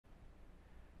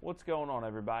What's going on,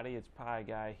 everybody? It's Pie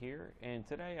Guy here, and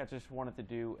today I just wanted to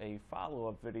do a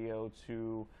follow-up video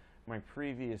to my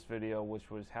previous video, which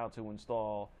was how to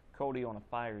install Kodi on a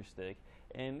Fire Stick.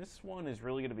 And this one is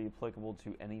really going to be applicable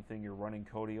to anything you're running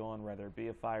Kodi on, whether it be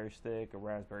a Fire Stick, a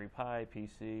Raspberry Pi,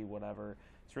 PC, whatever.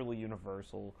 It's really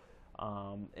universal.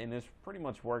 And this pretty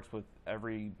much works with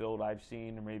every build I've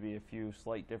seen. There may be a few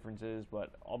slight differences,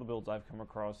 but all the builds I've come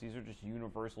across, these are just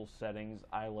universal settings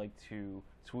I like to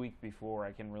tweak before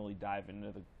I can really dive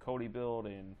into the Kodi build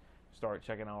and start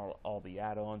checking out all the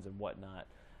add-ons and whatnot.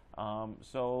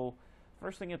 So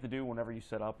first thing you have to do whenever you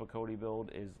set up a Kodi build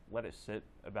is let it sit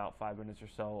about 5 minutes or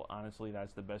so. Honestly,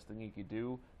 that's the best thing you could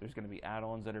do. There's going to be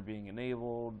add-ons that are being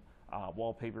enabled,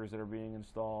 wallpapers that are being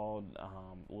installed,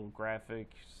 little graphics,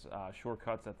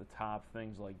 shortcuts at the top,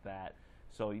 things like that.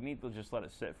 So you need to just let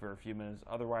it sit for a few minutes.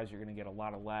 Otherwise, you're going to get a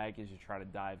lot of lag as you try to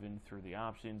dive in through the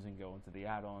options and go into the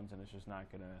add-ons, and it's just not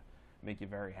going to make you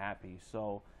very happy.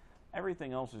 So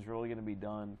everything else is really going to be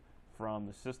done from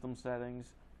the system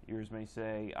settings. Yours may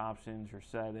say options or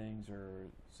settings or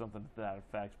something to that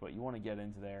effect, but you want to get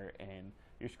into there, and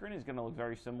your screen is going to look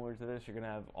very similar to this. You're going to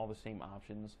have all the same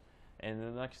options. And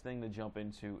the next thing to jump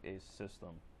into is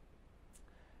system.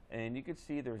 And you can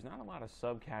see there's not a lot of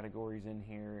subcategories in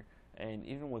here, and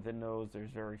even within those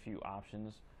there's very few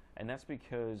options. And that's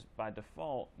because by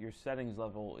default your settings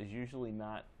level is usually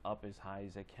not up as high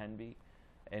as it can be,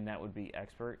 and that would be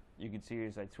expert. You can see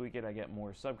as I tweak it I get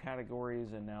more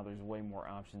subcategories, and now there's way more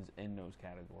options in those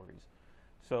categories.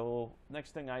 So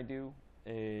next thing I do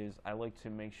is I like to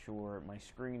make sure my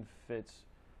screen fits,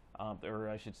 or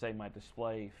I should say my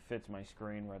display fits my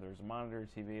screen, whether it's a monitor,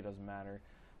 TV, it doesn't matter.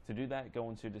 To do that, go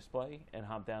into display and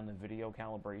hop down to video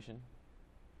calibration.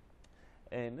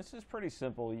 And this is pretty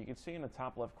simple. You can see in the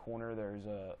top left corner there's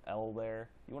a L there.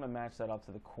 You want to match that up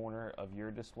to the corner of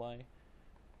your display.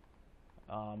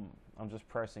 I'm just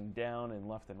pressing down and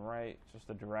left and right, just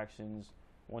the directions.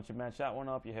 Once you match that one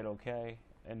up, you hit OK,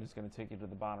 and it's going to take you to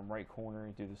the bottom right corner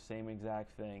and do the same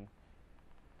exact thing.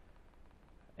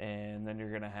 And then you're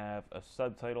going to have a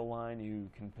subtitle line. You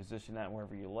can position that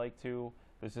wherever you like to.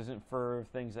 This isn't for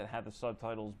things that have the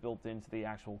subtitles built into the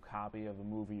actual copy of a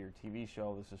movie or TV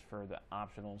show. This is for the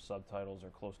optional subtitles or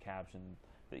closed caption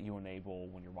that you enable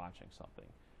when you're watching something.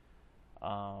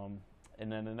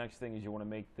 And then the next thing is you want to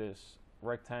make this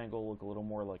rectangle look a little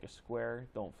more like a square.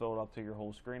 Don't fill it up to your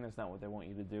whole screen. That's not what they want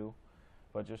you to do.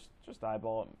 But just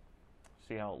eyeball it,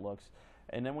 see how it looks.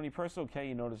 And then when you press OK,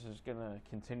 you notice it's going to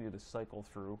continue to cycle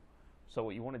through. So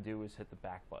what you want to do is hit the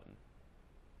back button.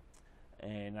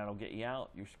 And that'll get you out.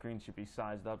 Your screen should be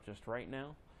sized up just right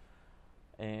now.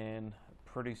 And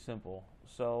pretty simple.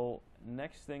 So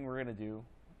next thing we're going to do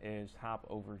is hop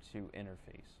over to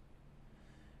interface.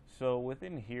 So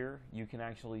within here, you can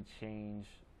actually change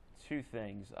two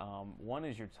things. One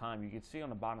is your time. You can see on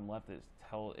the bottom left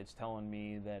it's telling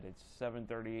me that it's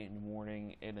 7:38 in the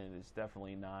morning, and it is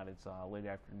definitely not. It's late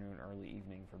afternoon, early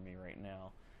evening for me right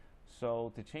now.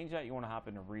 So to change that, you want to hop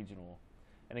into regional.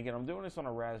 And again, I'm doing this on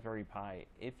a Raspberry Pi.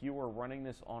 If you are running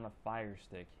this on a Fire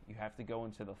Stick, you have to go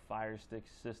into the Fire Stick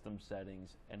system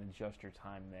settings and adjust your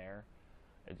time there.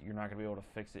 You're not going to be able to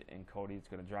fix it in Kodi. It's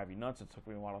going to drive you nuts. It took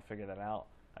me a while to figure that out.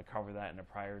 I covered that in a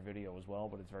prior video as well,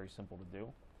 but it's very simple to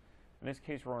do. In this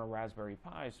case, we're on a Raspberry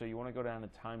Pi, so you want to go down to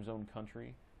time zone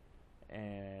country,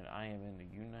 and I am in the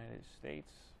United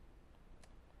States.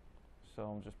 So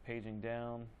I'm just paging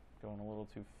down, going a little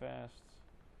too fast.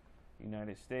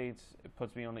 United States, it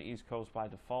puts me on the East Coast by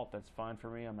default. That's fine for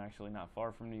me. I'm actually not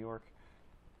far from New York.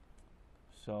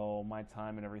 So my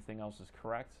time and everything else is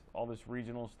correct. All this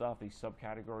regional stuff, these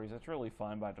subcategories, that's really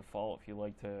fine by default. If you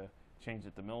like to change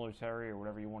it to military or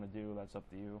whatever you want to do, that's up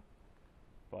to you.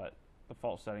 But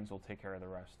default settings will take care of the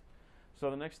rest. So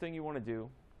the next thing you want to do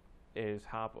is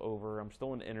hop over. I'm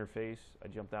still in interface. I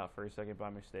jumped out for a second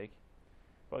by mistake.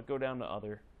 But go down to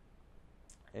other.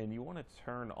 And you want to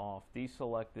turn off,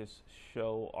 deselect this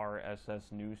show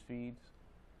RSS news feeds.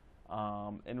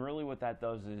 And really what that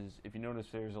does is, if you notice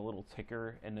there's a little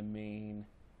ticker in the main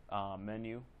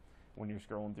menu when you're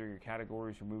scrolling through your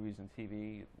categories, your movies and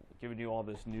TV, giving you all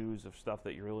this news of stuff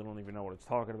that you really don't even know what it's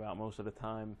talking about most of the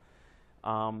time.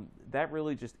 That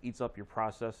really just eats up your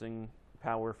processing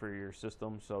power for your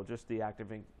system. So just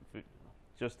deactivating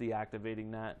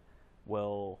that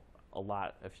will a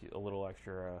little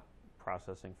extra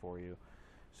processing for you.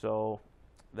 So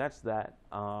that's that.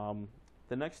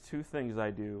 The next two things I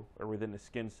do are within the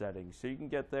skin settings. So you can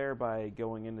get there by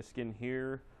going into skin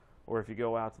here, or if you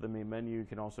go out to the main menu, you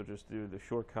can also just do the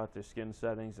shortcut to skin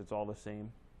settings. It's all the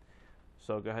same.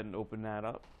 So go ahead and open that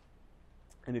up.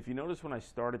 And if you notice when I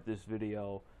started this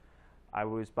video, I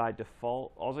was by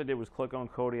default, all I did was click on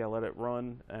Kodi, I let it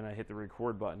run, and I hit the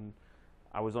record button.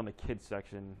 I was on the kids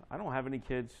section. I don't have any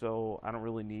kids, so I don't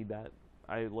really need that.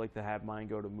 I like to have mine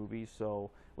go to movies,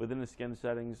 so within the skin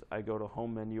settings, I go to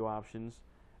home menu options,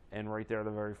 and right there,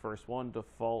 the very first one,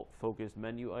 default focused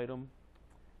menu item.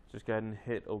 Just go ahead and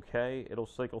hit OK. It'll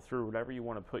cycle through whatever you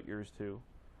want to put yours to,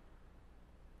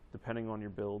 depending on your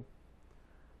build.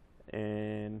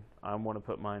 And I want to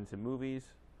put mine to movies,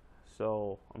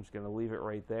 so I'm just going to leave it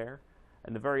right there.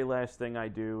 And the very last thing I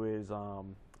do is,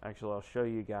 actually I'll show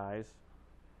you guys.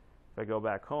 If I go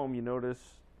back home, you notice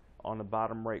on the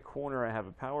bottom right corner I have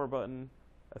a power button,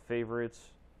 a favorites,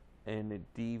 and a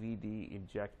DVD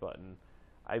eject button.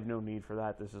 I have no need for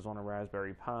that. This is on a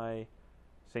Raspberry Pi.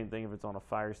 Same thing if it's on a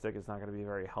Fire Stick, it's not going to be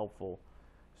very helpful.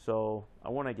 So I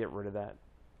want to get rid of that.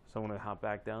 So I'm going to hop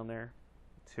back down there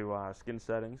to skin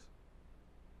settings,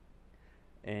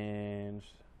 and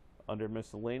under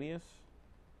miscellaneous,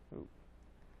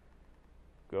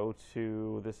 go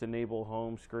to this enable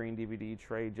home screen DVD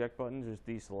tray eject button, just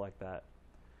deselect that.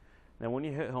 Now when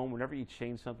you hit home, whenever you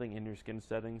change something in your skin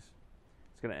settings,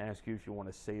 it's going to ask you if you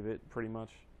want to save it, pretty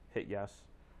much. Hit yes.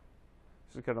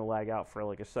 It's just going to lag out for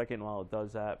like a second while it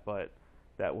does that, but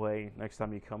that way next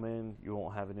time you come in, you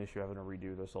won't have an issue having to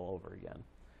redo this all over again.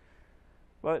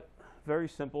 But very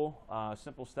simple,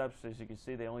 simple steps. As you can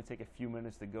see, they only take a few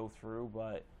minutes to go through,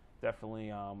 but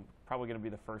definitely probably going to be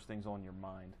the first things on your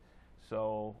mind.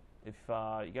 So if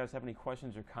you guys have any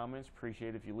questions or comments, appreciate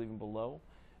it if you leave them below.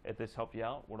 If this helped you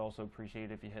out, would also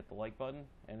appreciate it if you hit the like button.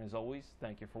 And as always,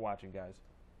 thank you for watching, guys.